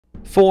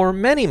For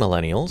many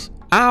millennials,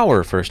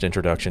 our first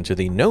introduction to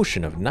the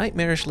notion of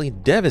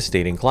nightmarishly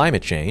devastating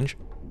climate change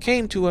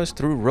came to us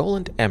through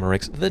Roland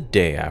Emmerich's The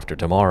Day After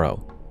Tomorrow,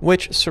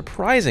 which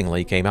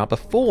surprisingly came out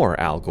before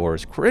Al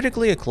Gore's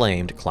critically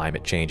acclaimed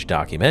climate change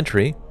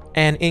documentary,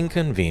 An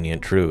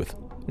Inconvenient Truth.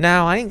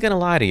 Now, I ain't gonna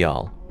lie to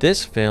y'all,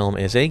 this film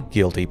is a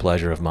guilty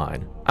pleasure of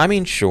mine. I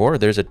mean, sure,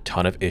 there's a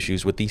ton of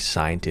issues with the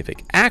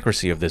scientific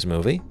accuracy of this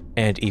movie,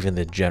 and even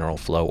the general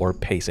flow or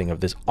pacing of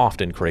this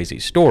often crazy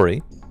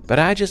story, but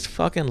I just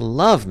fucking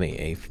love me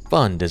a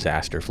fun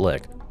disaster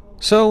flick.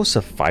 So,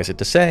 suffice it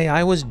to say,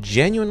 I was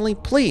genuinely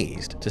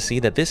pleased to see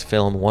that this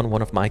film won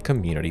one of my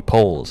community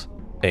polls.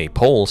 A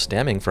poll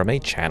stemming from a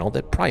channel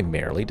that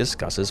primarily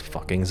discusses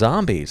fucking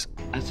zombies.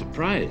 A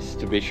surprise,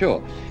 to be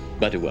sure,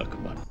 but a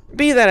welcome one.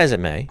 Be that as it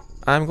may,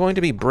 I'm going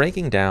to be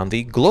breaking down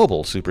the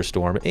global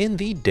superstorm in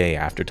The Day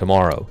After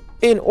Tomorrow,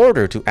 in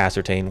order to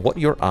ascertain what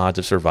your odds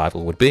of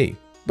survival would be.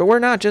 But we're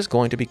not just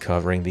going to be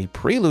covering the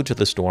prelude to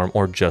the storm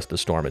or just the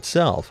storm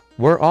itself.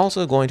 We're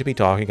also going to be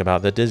talking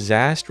about the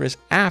disastrous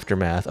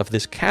aftermath of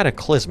this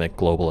cataclysmic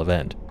global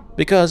event.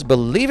 Because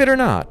believe it or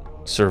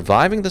not,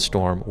 surviving the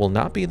storm will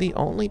not be the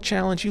only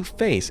challenge you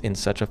face in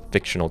such a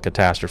fictional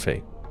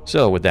catastrophe.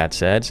 So with that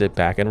said, sit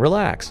back and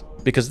relax,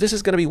 because this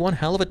is going to be one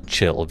hell of a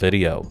chill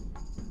video.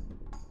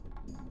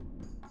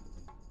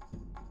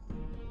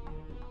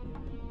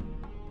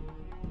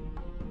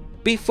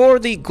 Before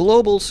the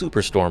global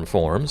superstorm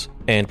forms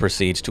and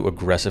proceeds to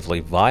aggressively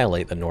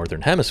violate the northern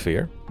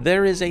hemisphere,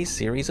 there is a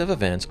series of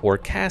events or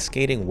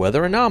cascading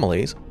weather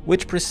anomalies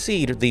which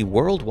precede the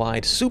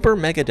worldwide super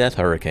mega death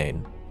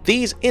hurricane.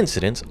 These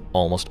incidents,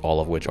 almost all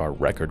of which are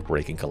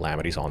record-breaking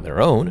calamities on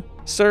their own,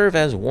 serve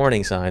as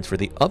warning signs for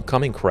the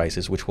upcoming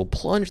crisis which will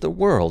plunge the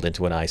world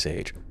into an ice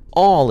age,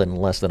 all in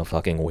less than a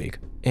fucking week.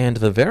 And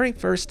the very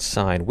first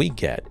sign we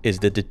get is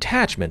the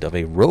detachment of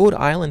a Rhode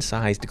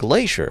Island-sized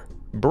glacier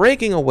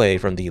breaking away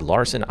from the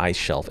Larsen ice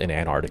shelf in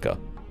Antarctica.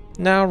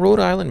 Now, Rhode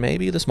Island may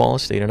be the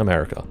smallest state in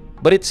America,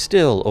 but it's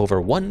still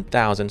over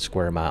 1,000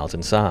 square miles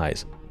in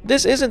size.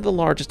 This isn't the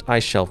largest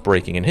ice shelf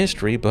breaking in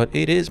history, but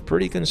it is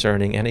pretty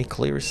concerning and a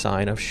clear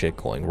sign of shit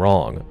going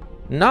wrong.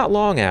 Not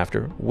long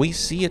after, we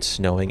see it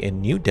snowing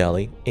in New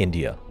Delhi,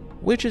 India,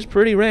 which is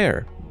pretty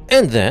rare.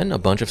 And then a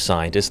bunch of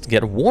scientists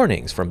get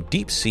warnings from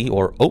deep sea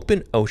or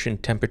open ocean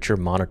temperature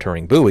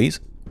monitoring buoys,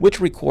 which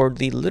record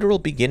the literal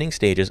beginning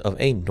stages of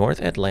a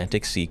North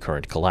Atlantic sea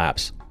current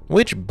collapse,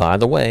 which, by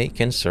the way,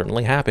 can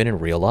certainly happen in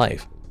real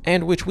life,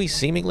 and which we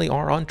seemingly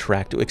are on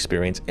track to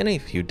experience in a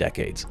few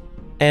decades.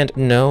 And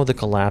no, the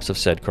collapse of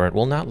said current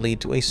will not lead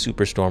to a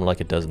superstorm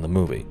like it does in the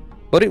movie,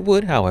 but it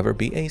would, however,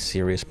 be a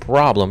serious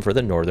problem for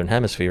the northern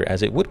hemisphere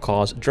as it would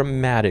cause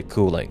dramatic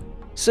cooling,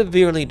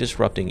 severely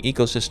disrupting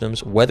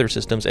ecosystems, weather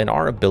systems, and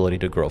our ability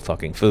to grow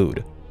fucking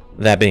food.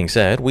 That being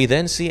said, we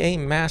then see a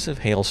massive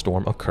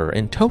hailstorm occur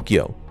in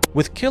Tokyo,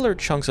 with killer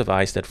chunks of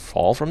ice that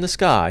fall from the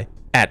sky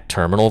at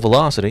terminal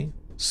velocity,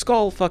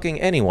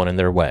 skull-fucking anyone in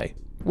their way.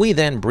 We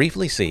then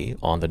briefly see,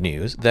 on the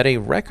news, that a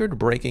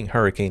record-breaking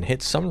hurricane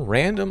hits some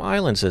random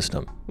island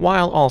system,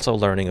 while also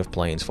learning of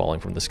planes falling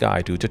from the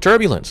sky due to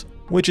turbulence,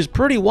 which is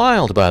pretty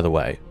wild, by the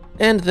way.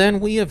 And then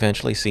we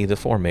eventually see the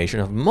formation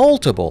of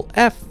multiple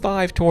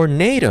F5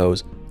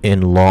 tornadoes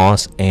in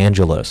Los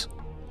Angeles.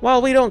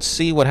 While we don't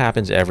see what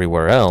happens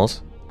everywhere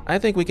else, I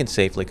think we can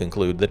safely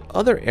conclude that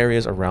other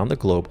areas around the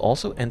globe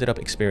also ended up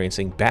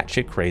experiencing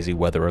batshit crazy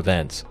weather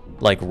events,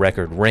 like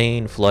record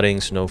rain, flooding,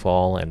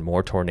 snowfall, and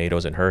more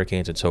tornadoes and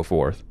hurricanes and so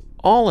forth.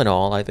 All in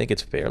all, I think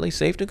it's fairly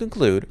safe to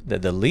conclude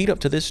that the lead up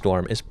to this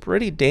storm is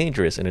pretty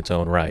dangerous in its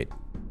own right.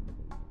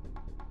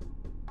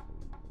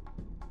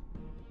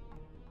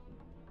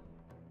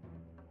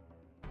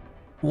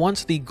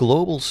 Once the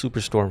global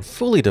superstorm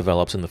fully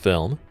develops in the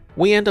film,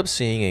 we end up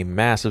seeing a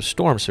massive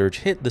storm surge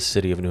hit the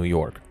city of New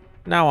York.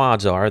 Now,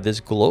 odds are this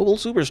global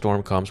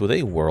superstorm comes with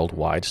a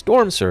worldwide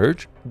storm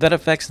surge that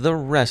affects the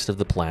rest of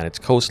the planet's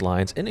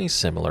coastlines in a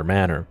similar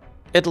manner.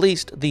 At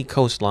least the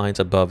coastlines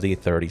above the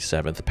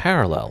 37th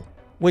parallel,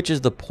 which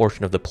is the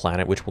portion of the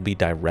planet which will be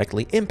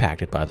directly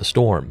impacted by the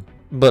storm.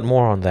 But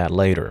more on that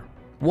later.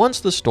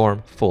 Once the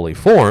storm fully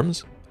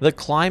forms, the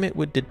climate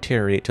would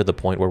deteriorate to the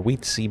point where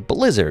we'd see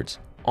blizzards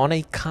on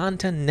a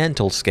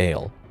continental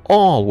scale,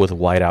 all with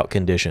whiteout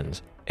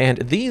conditions. And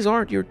these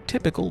aren't your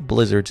typical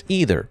blizzards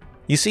either.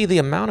 You see, the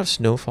amount of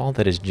snowfall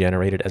that is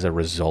generated as a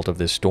result of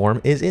this storm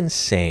is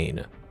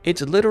insane.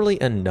 It's literally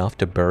enough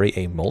to bury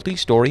a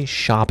multi-story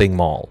shopping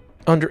mall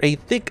under a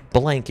thick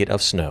blanket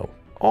of snow.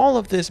 All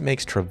of this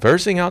makes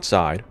traversing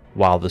outside,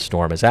 while the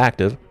storm is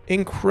active,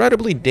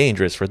 incredibly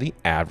dangerous for the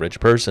average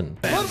person.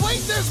 But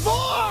wait, there's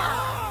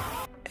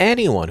more!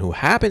 Anyone who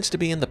happens to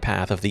be in the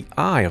path of the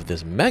eye of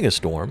this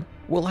megastorm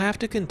will have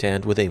to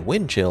contend with a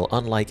wind chill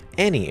unlike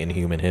any in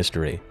human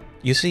history.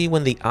 You see,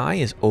 when the eye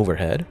is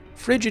overhead,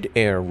 frigid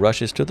air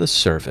rushes to the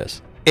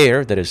surface.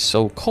 Air that is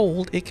so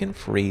cold it can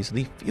freeze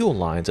the fuel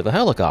lines of a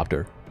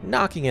helicopter,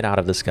 knocking it out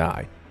of the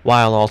sky,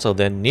 while also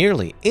then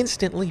nearly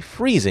instantly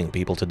freezing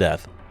people to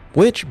death.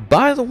 Which,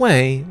 by the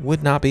way,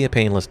 would not be a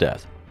painless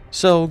death.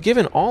 So,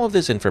 given all of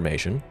this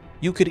information,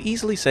 you could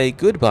easily say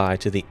goodbye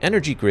to the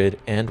energy grid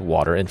and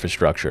water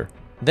infrastructure.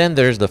 Then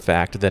there's the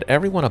fact that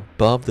everyone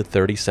above the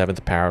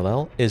 37th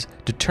parallel is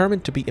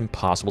determined to be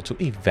impossible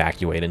to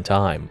evacuate in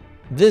time.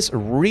 This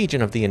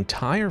region of the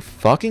entire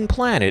fucking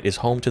planet is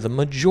home to the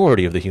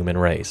majority of the human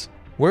race.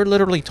 We're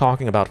literally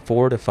talking about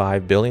 4 to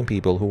 5 billion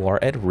people who are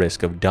at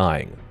risk of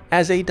dying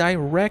as a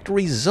direct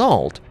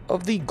result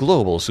of the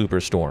global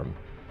superstorm.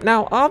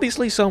 Now,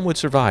 obviously some would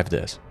survive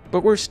this,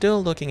 but we're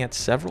still looking at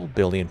several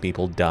billion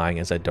people dying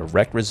as a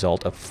direct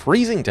result of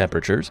freezing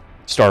temperatures,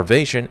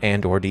 starvation,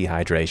 and/or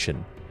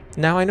dehydration.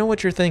 Now, I know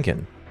what you're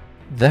thinking.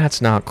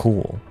 That's not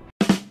cool.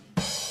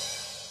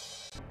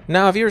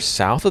 Now, if you're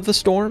south of the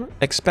storm,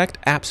 expect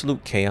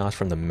absolute chaos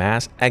from the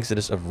mass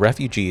exodus of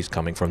refugees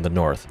coming from the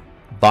north.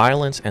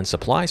 Violence and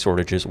supply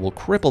shortages will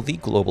cripple the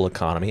global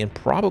economy and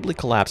probably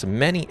collapse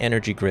many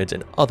energy grids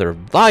and other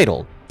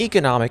vital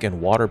economic and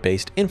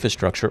water-based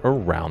infrastructure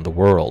around the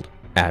world.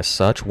 As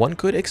such, one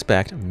could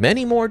expect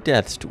many more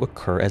deaths to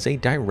occur as a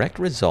direct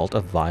result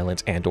of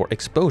violence and/or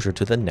exposure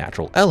to the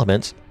natural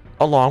elements,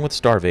 along with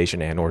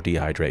starvation and/or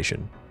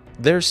dehydration.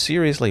 There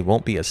seriously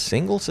won't be a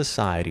single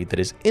society that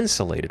is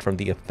insulated from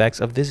the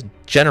effects of this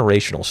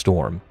generational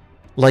storm.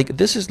 Like,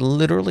 this is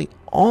literally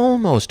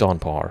almost on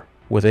par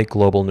with a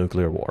global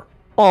nuclear war.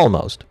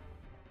 Almost.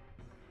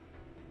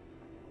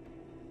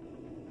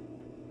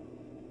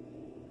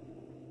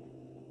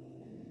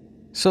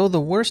 So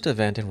the worst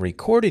event in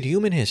recorded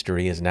human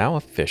history is now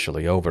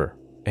officially over.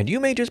 And you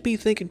may just be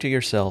thinking to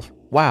yourself,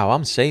 wow,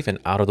 I'm safe and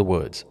out of the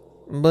woods.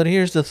 But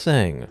here's the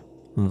thing.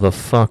 The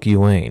fuck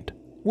you ain't.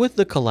 With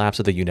the collapse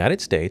of the United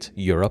States,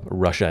 Europe,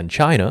 Russia, and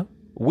China,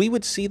 we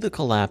would see the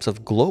collapse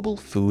of global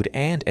food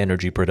and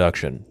energy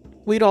production.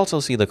 We'd also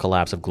see the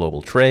collapse of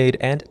global trade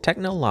and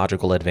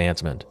technological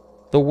advancement.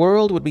 The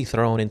world would be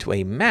thrown into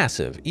a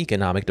massive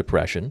economic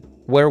depression,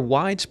 where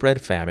widespread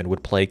famine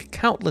would plague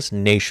countless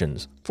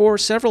nations for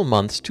several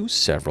months to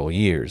several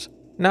years.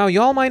 Now,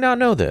 y'all might not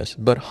know this,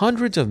 but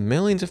hundreds of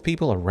millions of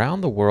people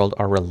around the world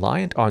are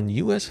reliant on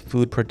US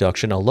food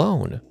production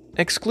alone,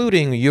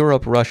 excluding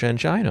Europe, Russia, and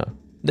China.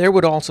 There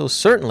would also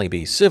certainly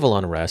be civil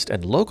unrest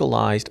and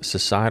localized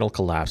societal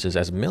collapses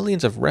as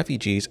millions of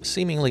refugees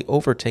seemingly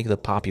overtake the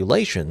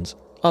populations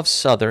of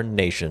southern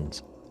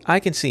nations. I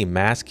can see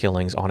mass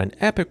killings on an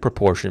epic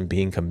proportion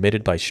being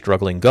committed by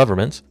struggling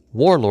governments,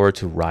 warlords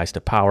who rise to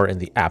power in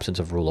the absence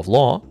of rule of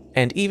law,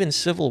 and even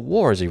civil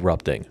wars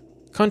erupting.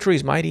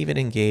 Countries might even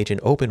engage in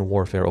open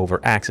warfare over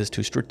access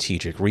to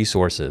strategic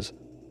resources.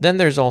 Then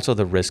there's also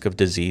the risk of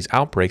disease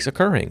outbreaks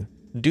occurring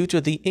due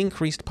to the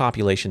increased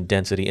population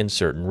density in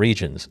certain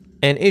regions,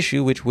 an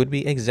issue which would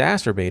be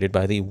exacerbated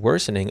by the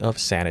worsening of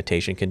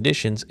sanitation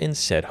conditions in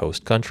said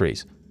host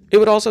countries. It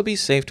would also be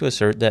safe to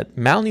assert that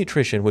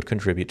malnutrition would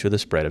contribute to the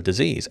spread of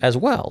disease, as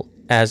well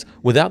as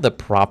without the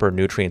proper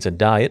nutrients and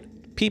diet,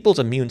 people's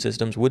immune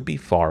systems would be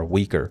far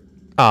weaker.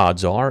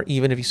 Odds are,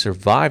 even if you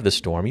survive the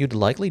storm, you'd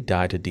likely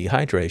die to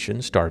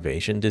dehydration,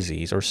 starvation,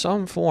 disease, or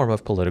some form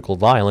of political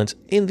violence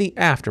in the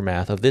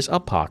aftermath of this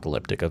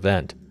apocalyptic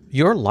event.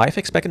 Your life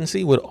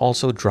expectancy would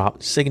also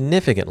drop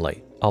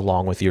significantly,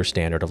 along with your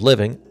standard of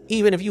living,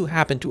 even if you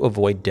happen to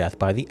avoid death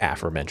by the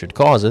aforementioned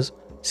causes,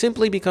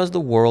 simply because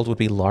the world would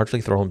be largely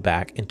thrown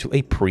back into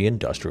a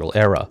pre-industrial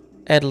era,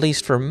 at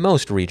least for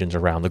most regions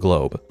around the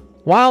globe.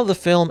 While the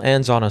film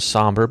ends on a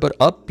somber but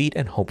upbeat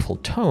and hopeful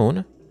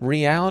tone,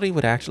 reality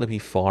would actually be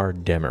far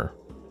dimmer.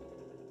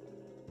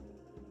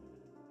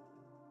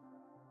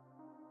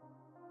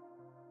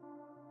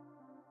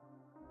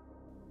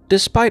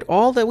 Despite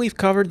all that we've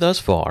covered thus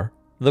far,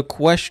 the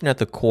question at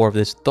the core of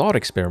this thought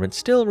experiment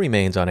still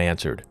remains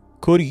unanswered.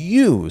 Could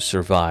you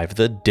survive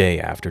the day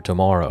after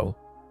tomorrow?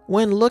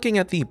 When looking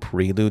at the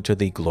prelude to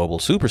the global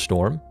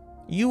superstorm,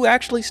 you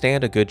actually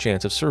stand a good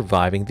chance of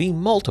surviving the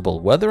multiple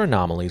weather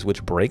anomalies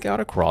which break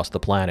out across the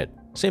planet,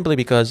 simply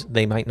because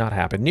they might not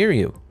happen near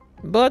you.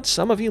 But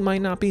some of you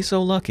might not be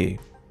so lucky.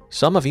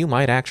 Some of you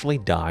might actually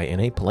die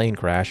in a plane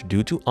crash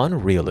due to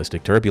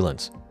unrealistic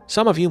turbulence.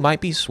 Some of you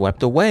might be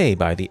swept away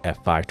by the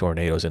F5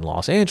 tornadoes in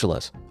Los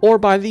Angeles, or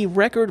by the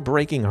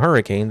record-breaking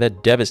hurricane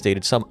that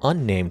devastated some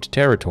unnamed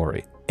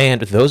territory.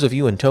 And those of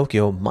you in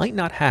Tokyo might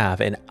not have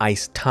an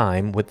ice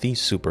time with the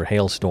super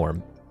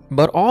hailstorm.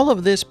 But all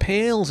of this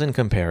pales in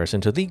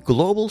comparison to the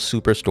global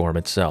superstorm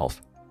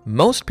itself.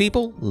 Most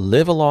people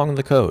live along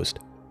the coast.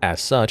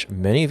 As such,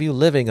 many of you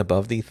living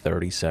above the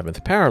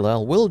 37th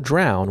parallel will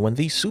drown when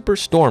the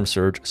superstorm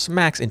surge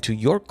smacks into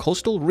your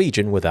coastal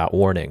region without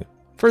warning.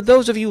 For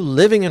those of you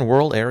living in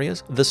rural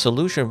areas, the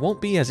solution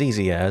won't be as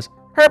easy as,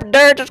 "Herb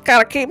there, just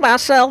gotta keep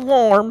myself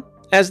warm,"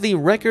 as the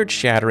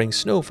record-shattering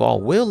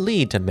snowfall will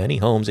lead to many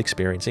homes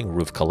experiencing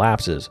roof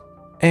collapses.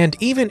 And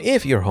even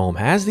if your home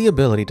has the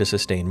ability to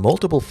sustain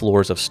multiple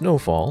floors of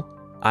snowfall,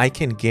 I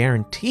can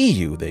guarantee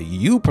you that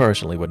you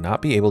personally would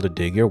not be able to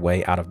dig your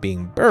way out of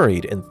being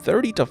buried in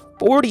 30 to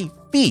 40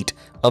 feet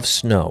of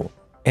snow.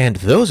 And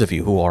those of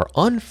you who are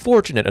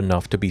unfortunate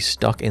enough to be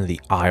stuck in the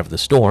eye of the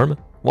storm,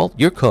 well,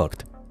 you're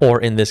cooked. Or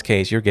in this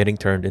case, you're getting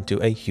turned into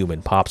a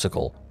human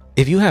popsicle.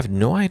 If you have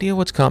no idea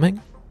what's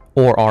coming,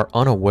 or are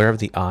unaware of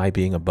the eye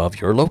being above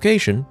your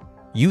location,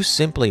 you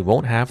simply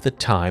won't have the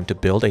time to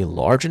build a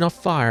large enough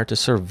fire to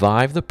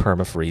survive the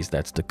permafreeze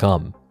that's to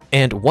come.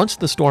 And once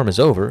the storm is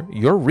over,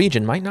 your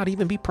region might not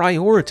even be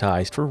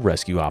prioritized for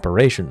rescue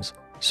operations.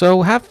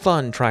 So have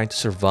fun trying to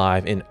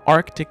survive in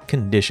Arctic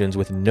conditions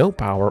with no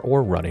power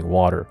or running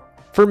water.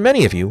 For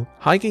many of you,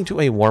 hiking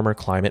to a warmer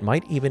climate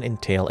might even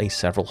entail a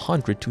several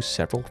hundred to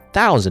several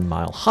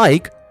thousand-mile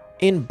hike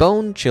in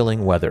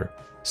bone-chilling weather.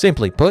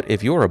 Simply put,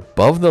 if you're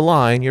above the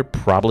line, you're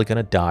probably going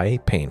to die a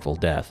painful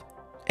death.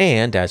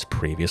 And as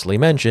previously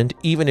mentioned,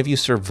 even if you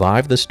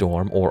survive the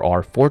storm or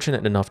are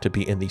fortunate enough to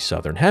be in the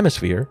southern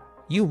hemisphere,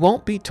 you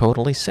won't be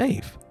totally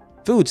safe.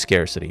 Food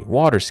scarcity,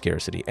 water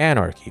scarcity,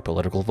 anarchy,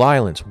 political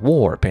violence,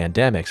 war,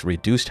 pandemics,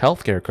 reduced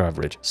healthcare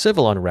coverage,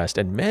 civil unrest,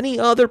 and many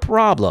other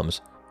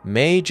problems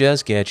may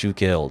just get you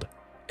killed.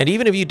 And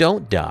even if you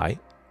don't die,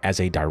 as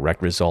a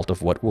direct result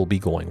of what will be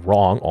going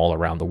wrong all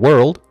around the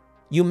world,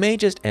 you may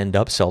just end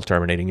up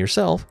self-terminating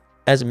yourself,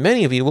 as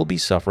many of you will be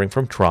suffering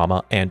from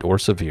trauma and/or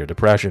severe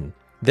depression.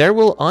 There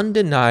will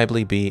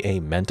undeniably be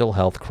a mental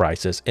health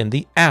crisis in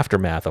the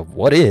aftermath of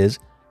what is,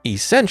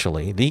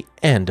 essentially, the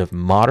end of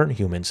modern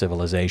human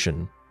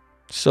civilization.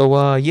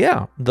 So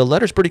yeah, the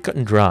letter's pretty cut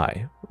and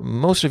dry.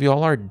 Most of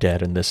y'all are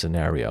dead in this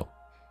scenario.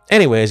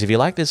 Anyways, if you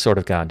like this sort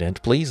of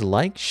content, please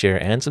like,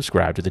 share, and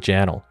subscribe to the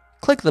channel.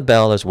 Click the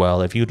bell as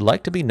well if you'd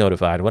like to be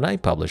notified when I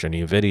publish a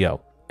new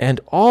video. And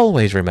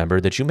always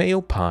remember that you may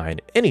opine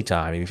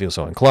anytime if you feel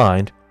so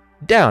inclined,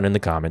 down in the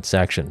comments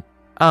section.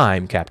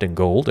 I'm Captain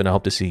Gold, and I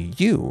hope to see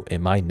you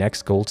in my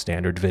next Gold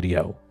Standard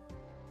video.